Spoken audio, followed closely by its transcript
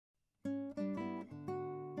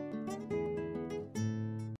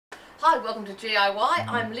Hi, welcome to DIY.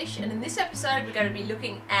 I'm Lish, and in this episode we're going to be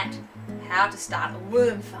looking at how to start a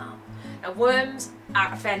worm farm. Now, worms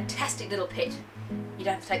are a fantastic little pet. You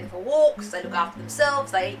don't have to take them for walks, they look after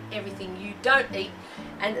themselves, they eat everything you don't eat,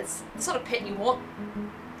 and it's the sort of pet you want.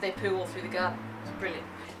 They poo all through the garden. It's brilliant.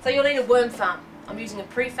 So you'll need a worm farm. I'm using a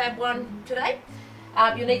prefab one today.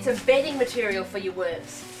 You'll need some bedding material for your worms.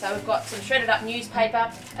 So we've got some shredded up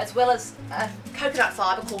newspaper as well as a coconut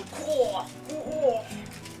fibre called core.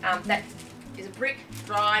 That is a brick,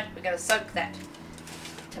 dried. We're going to soak that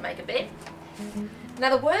to make a bed.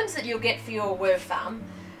 Now the worms that you'll get for your worm farm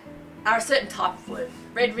are a certain type of worm.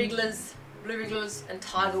 Red wrigglers, blue wrigglers and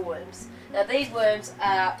tiger worms. Now these worms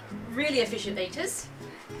are really efficient eaters,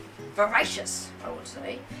 voracious I would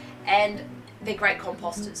say, and they're great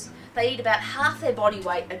composters. They eat about half their body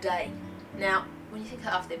weight a day. Now, when you think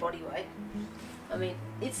half their body weight, I mean,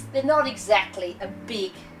 they're not exactly a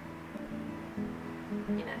big,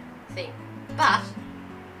 thing. But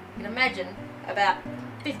you can imagine about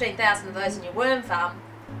 15,000 of those in your worm farm,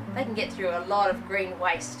 they can get through a lot of green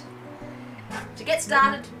waste. To get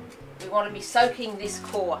started, we want to be soaking this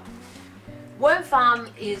core. Worm farm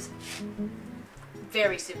is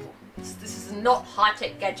very simple. This is not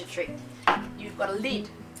high-tech gadgetry. You've got a lid,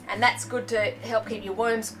 and that's good to help keep your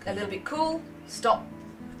worms a little bit cool, stop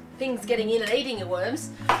things getting in and eating your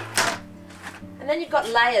worms. And then you've got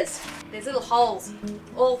layers. There's little holes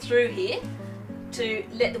all through here to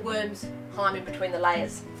let the worms climb in between the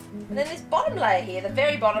layers. And then this bottom layer here, the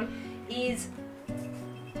very bottom, is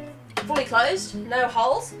fully closed, no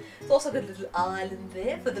holes. There's also got a little island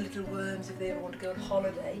there for the little worms if they ever want to go on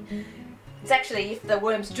holiday. It's actually, if the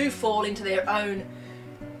worms do fall into their own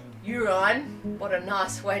urine, what a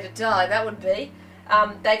nice way to die that would be,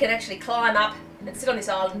 they can actually climb up and sit on this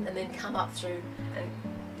island and then come up through and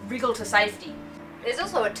wriggle to safety. There's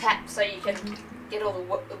also a tap so you can get all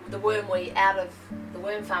the worm wee out of the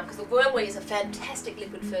worm farm, because the worm wee is a fantastic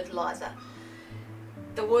liquid fertiliser.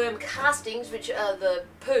 The worm castings, which are the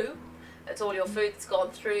poo, that's all your food that's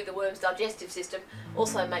gone through the worm's digestive system,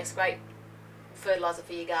 also makes great fertiliser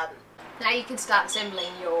for your garden. Now you can start assembling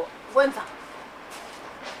your worm farm.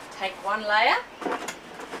 Take one layer on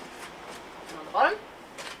the bottom.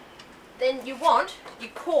 Then you want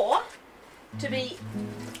your core to be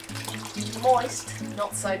moist,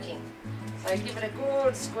 not soaking. So give it a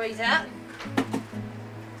good squeeze out.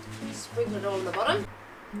 Sprinkle it all on the bottom.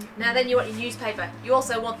 Now then you want your newspaper. You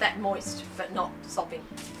also want that moist, but not sopping.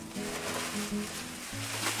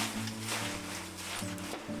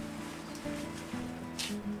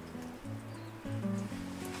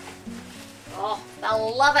 Oh,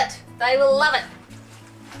 they'll love it. They will love it.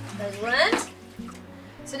 Those worms.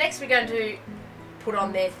 So next we're going to put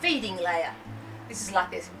on their feeding layer. This is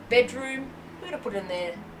like this bedroom. We're going to put in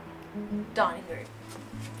their dining room.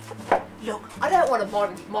 Look, I don't want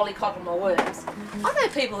to mollycoddle my worms. I know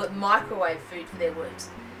people that microwave food for their worms.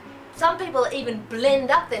 Some people even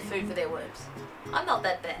blend up their food for their worms. I'm not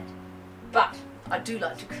that bad. But I do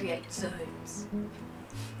like to create zones.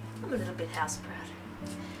 I'm a little bit house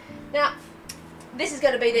proud. Now, this is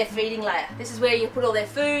going to be their feeding layer. This is where you put all their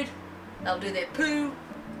food. They'll do their poo.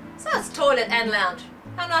 So it's toilet and lounge.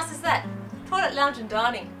 How nice is that? Toilet, lounge and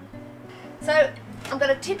dining. So I'm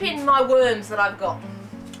going to tip in my worms that I've got.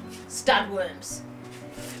 Stud worms.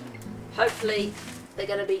 Hopefully they're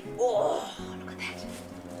going to be, oh, look at that.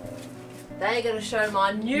 They're going to show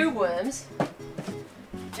my new worms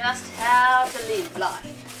just how to live life.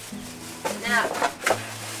 Now,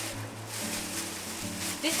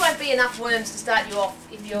 this won't be enough worms to start you off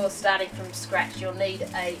if you're starting from scratch. You'll need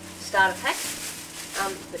a starter pack.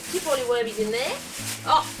 But tip all your wormies in there.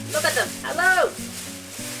 Oh, look at them. Hello.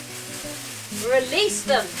 Release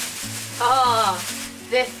them. Ah,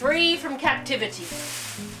 they're free from captivity.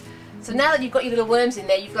 So now that you've got your little worms in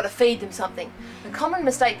there, you've got to feed them something. The common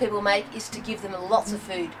mistake people make is to give them lots of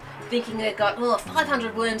food, thinking they've got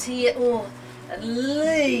 500 worms here, at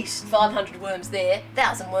least 500 worms there,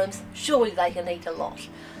 1,000 worms. Surely they can eat a lot.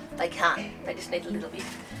 They can't. They just need a little bit.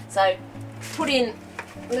 So put in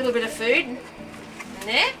a little bit of food in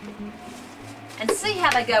there and see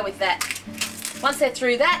how they go with that. Once they're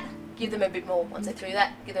through that, give them a bit more. Once they're through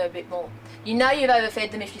that, give them a bit more. You know you've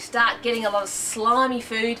overfed them if you start getting a lot of slimy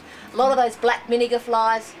food, a lot of those black vinegar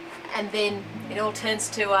flies, and then it all turns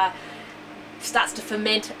to, starts to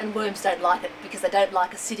ferment, and worms don't like it because they don't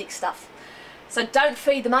like acidic stuff. So don't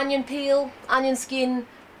feed them onion peel, onion skin,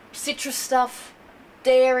 citrus stuff,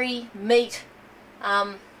 dairy, meat.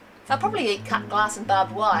 They'll probably eat cut glass and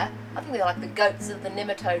barbed wire. I think they're like the goats of the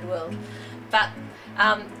nematode world. But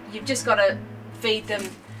you've just got to feed them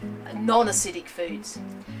non-acidic foods.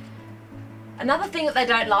 Another thing that they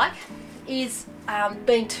don't like is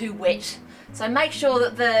being too wet. So make sure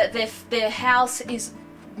that their house is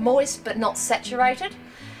moist but not saturated.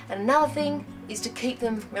 And another thing is to keep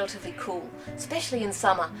them relatively cool, especially in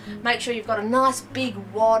summer. Make sure you've got a nice big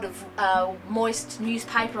wad of moist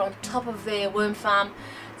newspaper on top of their worm farm,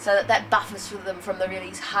 so that buffers them from the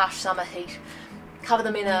really harsh summer heat. Cover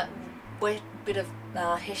them in a wet bit of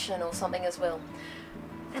hessian or something as well.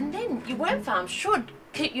 And then your worm farm should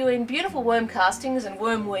keep you in beautiful worm castings and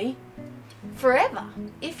worm wee forever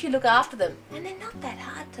if you look after them. And they're not that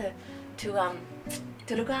hard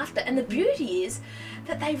to look after. And the beauty is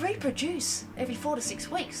that they reproduce every 4 to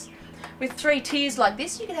 6 weeks. With 3 tiers like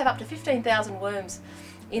this, you can have up to 15,000 worms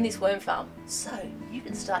in this worm farm. So you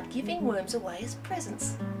can start giving worms away as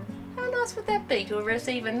presents. How nice would that be to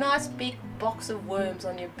receive a nice big box of worms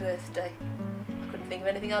on your birthday? I couldn't think of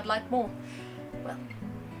anything I'd like more. Well,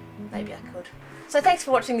 maybe I could. So thanks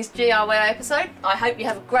for watching this DIY episode. I hope you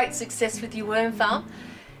have a great success with your worm farm.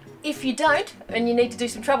 If you don't, and you need to do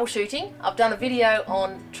some troubleshooting, I've done a video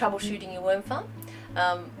on troubleshooting your worm farm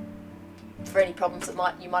for any problems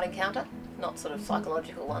that you might encounter. Not sort of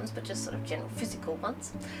psychological ones, but just sort of general physical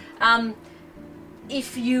ones.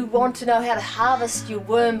 If you want to know how to harvest your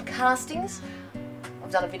worm castings,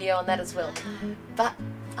 I've done a video on that as well. But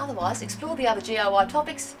otherwise, explore the other DIY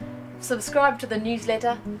topics, subscribe to the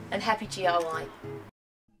newsletter, and happy DIY.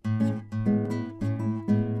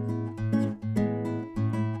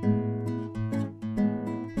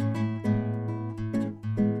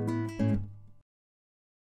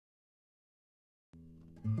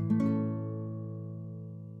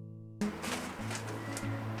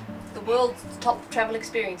 The world's top travel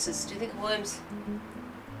experiences. Do you think worms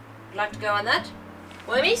would like to go on that?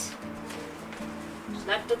 Wormies? Just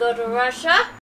like to go to Russia?